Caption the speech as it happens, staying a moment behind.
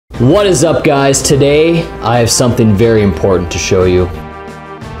What is up, guys? Today I have something very important to show you.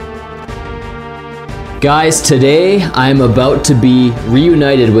 Guys, today I'm about to be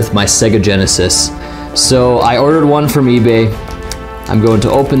reunited with my Sega Genesis. So I ordered one from eBay. I'm going to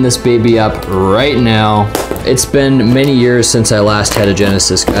open this baby up right now. It's been many years since I last had a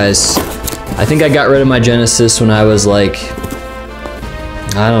Genesis, guys. I think I got rid of my Genesis when I was like,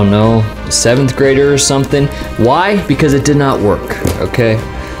 I don't know, 7th grader or something. Why? Because it did not work, okay?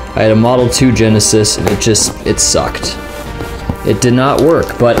 I had a Model 2 Genesis and it sucked. It did not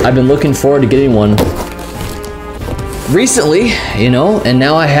work, but I've been looking forward to getting one recently, you know, and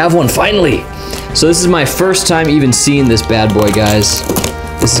now I have one finally. So this is my first time even seeing this bad boy, guys.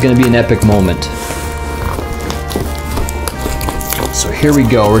 This is gonna be an epic moment. So here we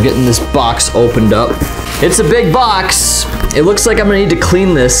go, we're getting this box opened up. It's a big box. It looks like I'm gonna need to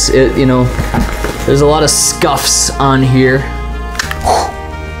clean this. You know, there's a lot of scuffs on here.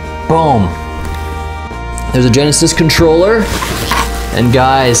 Boom. There's a Genesis controller. And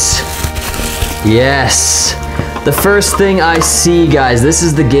guys, yes. The first thing I see, guys, this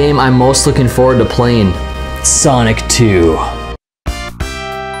is the game I'm most looking forward to playing. Sonic 2.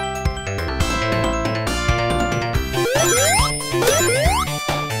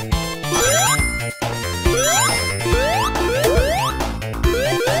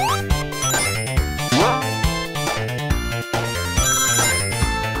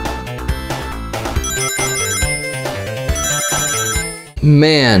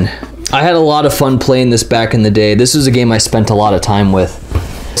 Man, I had a lot of fun playing this back in the day. This was a game I spent a lot of time with.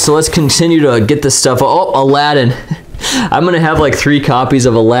 So let's continue to get this stuff. Oh, Aladdin. I'm gonna have like 3 copies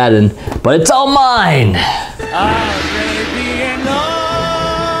of Aladdin, but it's all mine.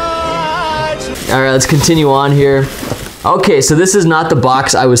 All right, let's continue on here. Okay, so this is not the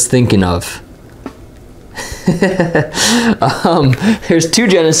box I was thinking of. There's 2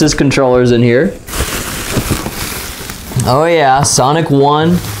 Genesis controllers in here. Oh yeah, Sonic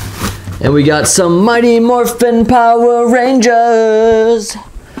 1. And we got some Mighty Morphin Power Rangers.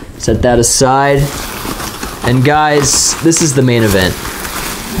 Set that aside. And guys, this is the main event.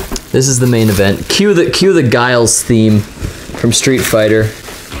 This is the main event. Cue the Guiles theme from Street Fighter.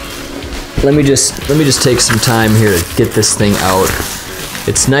 Let me just take some time here to get this thing out.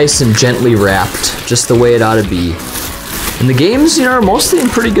 It's nice and gently wrapped, just the way it ought to be. And the games, you know, are mostly in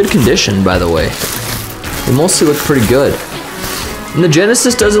pretty good condition, by the way. They mostly look pretty good. And the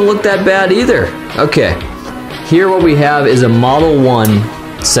Genesis doesn't look that bad either. Okay, here what we have is a Model 1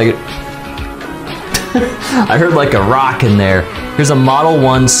 Sega... I heard like a rock in there. Here's a Model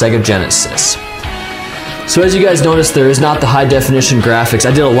 1 Sega Genesis. So as you guys notice, there is not the high definition graphics.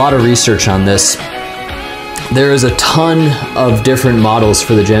 I did a lot of research on this. There is a ton of different models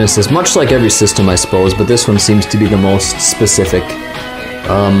for the Genesis, much like every system, I suppose, but this one seems to be the most specific.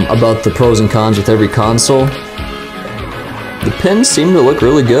 About the pros and cons with every console. The pins seem to look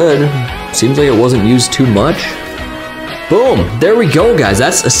really good. Seems like it wasn't used too much. Boom, there we go, guys.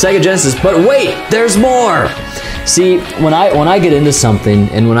 That's a Sega Genesis, but wait, there's more. See, when I get into something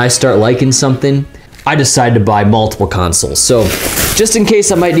and when I start liking something, I decide to buy multiple consoles. So, just in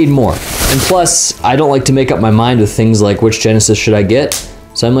case I might need more. And plus, I don't like to make up my mind with things like which Genesis should I get.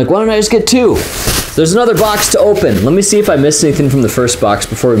 So I'm like, why don't I just get 2? There's another box to open. Let me see if I missed anything from the first box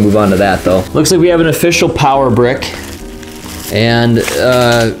before we move on to that, though. Looks like we have an official power brick and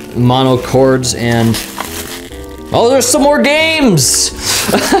mono cords and... Oh, there's some more games!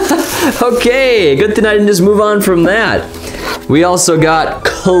 Okay, good thing I didn't just move on from that. We also got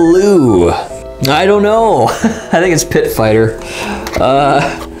Clue. I don't know. I think it's Pit Fighter.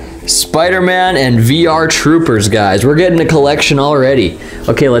 Spider-Man and VR Troopers, guys. We're getting a collection already.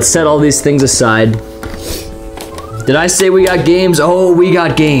 Okay, let's set all these things aside. Did I say we got games? Oh, we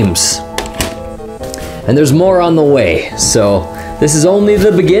got games. And there's more on the way, so this is only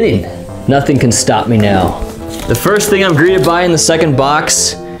the beginning. Nothing can stop me now. The first thing I'm greeted by in the second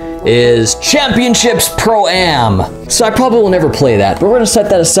box is Championships Pro-Am. So I probably will never play that, but we're gonna set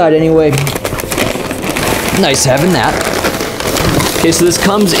that aside anyway. Nice having that. Okay, so this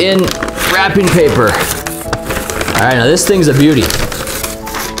comes in wrapping paper. All right, now this thing's a beauty.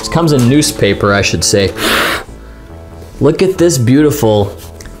 This comes in newspaper, I should say. Look at this beautiful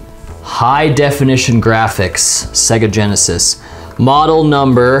high definition graphics Sega Genesis. Model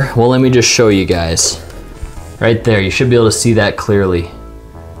number, well, let me just show you guys. Right there, you should be able to see that clearly.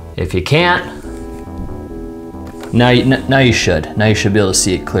 If you can't, now you should. Now you should be able to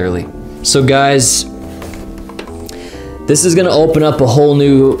see it clearly. So guys, this is gonna open up a whole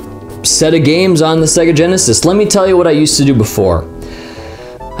new set of games on the Sega Genesis. Let me tell you what I used to do before.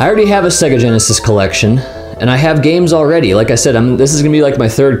 I already have a Sega Genesis collection, And I have games already. Like I said, this is gonna be like my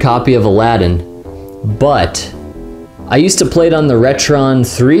third copy of Aladdin. But I used to play it on the Retron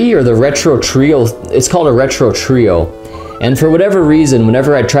 3 or the Retro Trio. It's called a Retro Trio. And for whatever reason,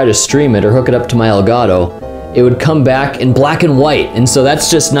 whenever I try to stream it or hook it up to my Elgato, it would come back in black and white. And so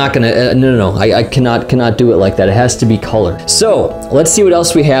that's just not gonna, no, I cannot do it like that. It has to be color. So let's see what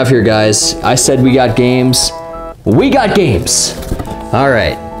else we have here, guys. I said we got games. We got games. All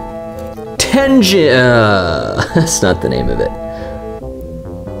right. Tenjin, that's not the name of it.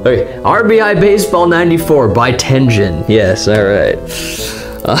 Okay, RBI Baseball 94 by Tenjin. Yes, all right.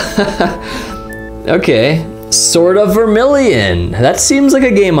 Okay, Sword of Vermilion. That seems like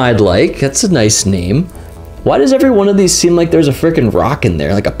a game I'd like. That's a nice name. Why does every one of these seem like there's a freaking rock in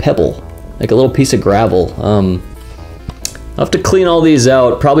there, like a pebble, like a little piece of gravel? I'll have to clean all these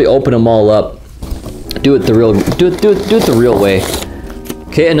out, probably open them all up, do it the real way.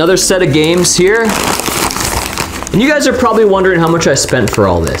 Okay, another set of games here. And you guys are probably wondering how much I spent for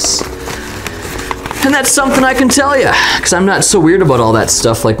all this. And that's something I can tell you, because I'm not so weird about all that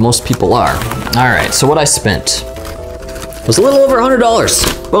stuff like most people are. All right, so what I spent was a little over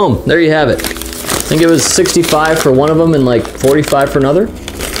 $100. Boom, there you have it. I think it was 65 for one of them and like 45 for another.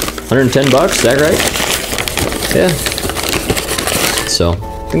 110 bucks, is that right? Yeah. So,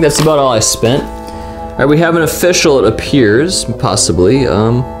 I think that's about all I spent. All right, we have an official, it appears, possibly.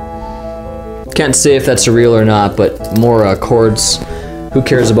 Can't say if that's a real or not, but more chords. Who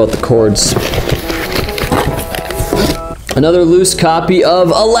cares about the chords? Another loose copy of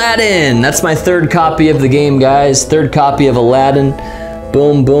Aladdin. That's my third copy of the game, guys. Third copy of Aladdin.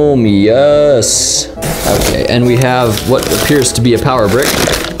 Boom, boom, yes. Okay, and we have what appears to be a power brick.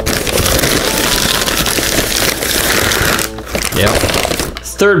 Yep.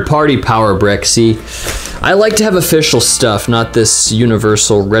 Third-party power brick. See, I like to have official stuff, not this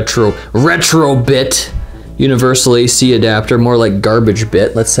universal retro bit. Universal AC adapter, more like garbage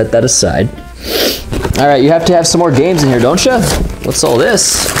bit. Let's set that aside. All right, you have to have some more games in here, don't you? What's all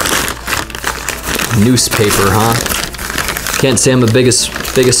this? Newspaper, huh? Can't say I'm the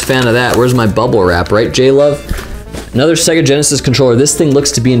biggest fan of that. Where's my bubble wrap, right, J-Love? Another Sega Genesis controller. This thing looks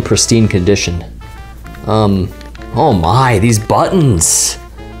to be in pristine condition. Oh my, these buttons.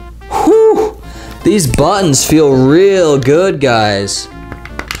 Whew! These buttons feel real good, guys.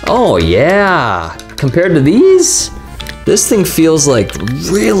 Oh yeah. Compared to these, this thing feels like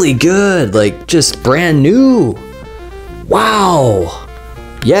really good, like just brand new. Wow.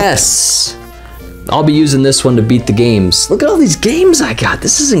 Yes. I'll be using this one to beat the games. Look at all these games I got.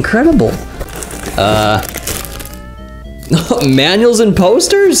 This is incredible. Manuals and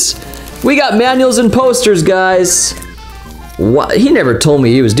posters? We got manuals and posters, guys. What? He never told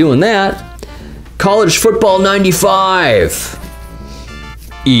me he was doing that. College Football 95.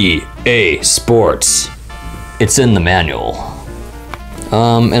 EA Sports. It's in the manual.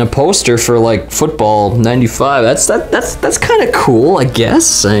 And a poster for like football 95. That's kind of cool, I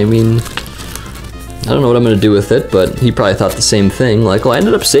guess. I mean, I don't know what I'm gonna do with it, but he probably thought the same thing. Like, well, I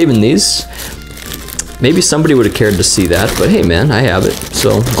ended up saving these. Maybe somebody would have cared to see that, but hey man, I have it.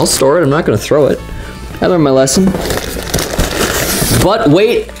 So I'll store it, I'm not gonna throw it. I learned my lesson. But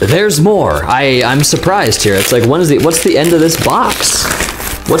wait, there's more. I'm surprised here. It's like, what's the end of this box?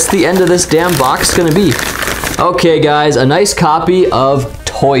 What's the end of this damn box gonna be? Okay guys, a nice copy of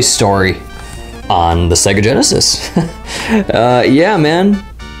Toy Story on the Sega Genesis. Yeah man.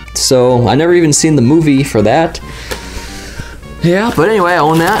 So I never even seen the movie for that. Yeah, but anyway, I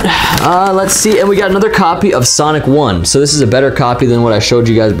own that. Let's see, and we got another copy of Sonic 1. So this is a better copy than what I showed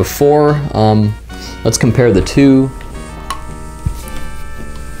you guys before. Let's compare the two.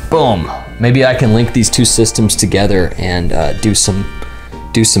 Boom. Maybe I can link these two systems together and do some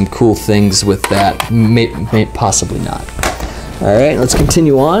cool things with that. Possibly not. All right, let's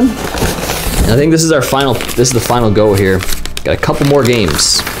continue on. I think this is our final. This is the final go here. Got a couple more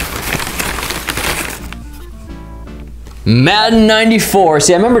games. Madden 94.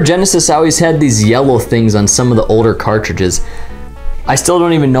 See, I remember Genesis always had these yellow things on some of the older cartridges. I still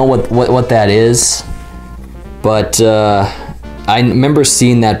don't even know what that is, but I remember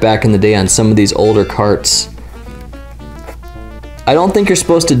seeing that back in the day on some of these older carts. I don't think you're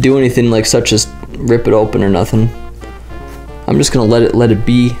supposed to do anything like such as rip it open or nothing. I'm just gonna let it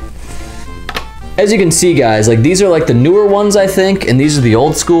be. As you can see, guys, like these are like the newer ones, I think, and these are the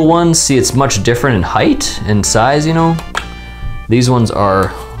old school ones. See, it's much different in height and size, you know. These ones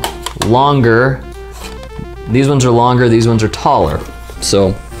are longer. These ones are longer, these ones are taller.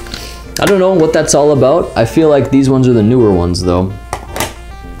 So, I don't know what that's all about. I feel like these ones are the newer ones, though.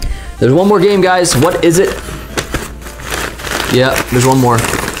 There's one more game, guys. What is it? Yeah, there's one more.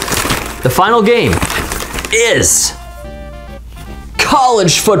 The final game. is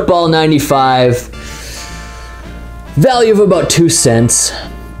College Football 95. Value of about 2 cents.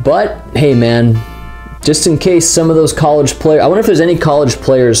 But, hey man, just in case some of those college players, I wonder if there's any college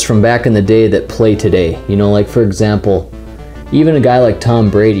players from back in the day that play today. You know, like for example, even a guy like Tom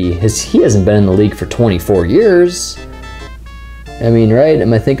Brady, he hasn't been in the league for 24 years. I mean, right?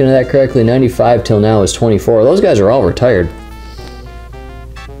 Am I thinking of that correctly? 95 till now is 24. Those guys are all retired.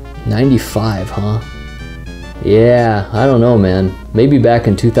 95, huh? Yeah, I don't know, man. Maybe back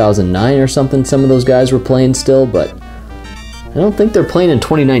in 2009 or something, some of those guys were playing still, but I don't think they're playing in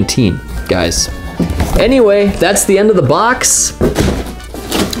 2019, guys. Anyway, that's the end of the box.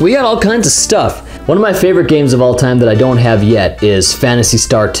 We got all kinds of stuff. One of my favorite games of all time that I don't have yet is Phantasy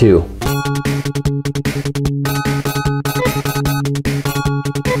Star 2.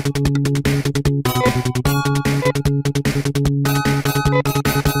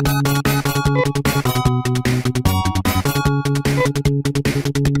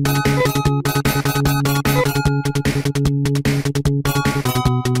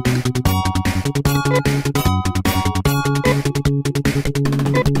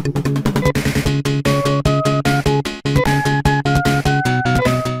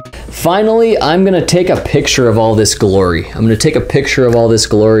 Finally, I'm gonna take a picture of all this glory. I'm gonna take a picture of all this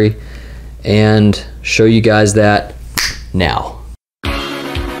glory and show you guys that now.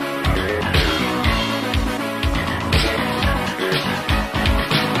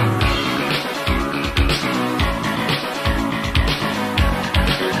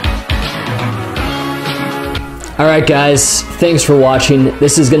 Alright guys, thanks for watching.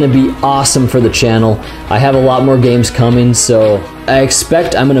 This is going to be awesome for the channel. I have a lot more games coming, so I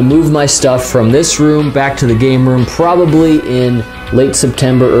expect I'm going to move my stuff from this room back to the game room probably in late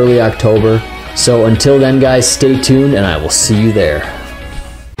September, early October. So until then guys, stay tuned and I will see you there.